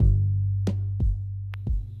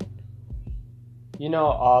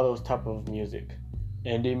all those type of music.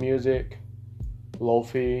 Indie music,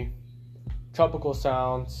 lo-fi, tropical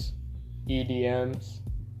sounds, EDMs,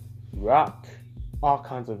 rock, all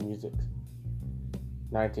kinds of music.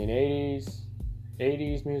 1980s,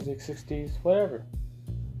 80s music, 60s, whatever.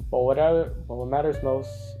 But what matters most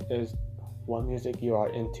is what music you are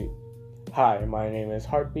into. Hi, my name is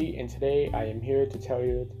Heartbeat, and today I am here to tell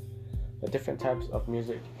you the different types of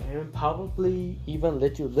music and probably even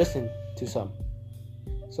let you listen to some.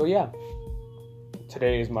 So yeah,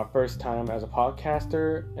 today is my first time as a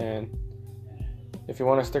podcaster, and if you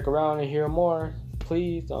want to stick around and hear more,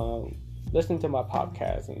 please listen to my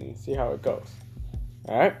podcast and see how it goes.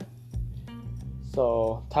 Alright?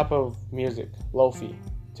 So, type of music, lo-fi.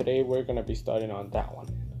 Today we're going to be starting on that one.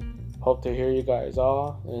 Hope to hear you guys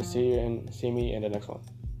all and see me in the next one.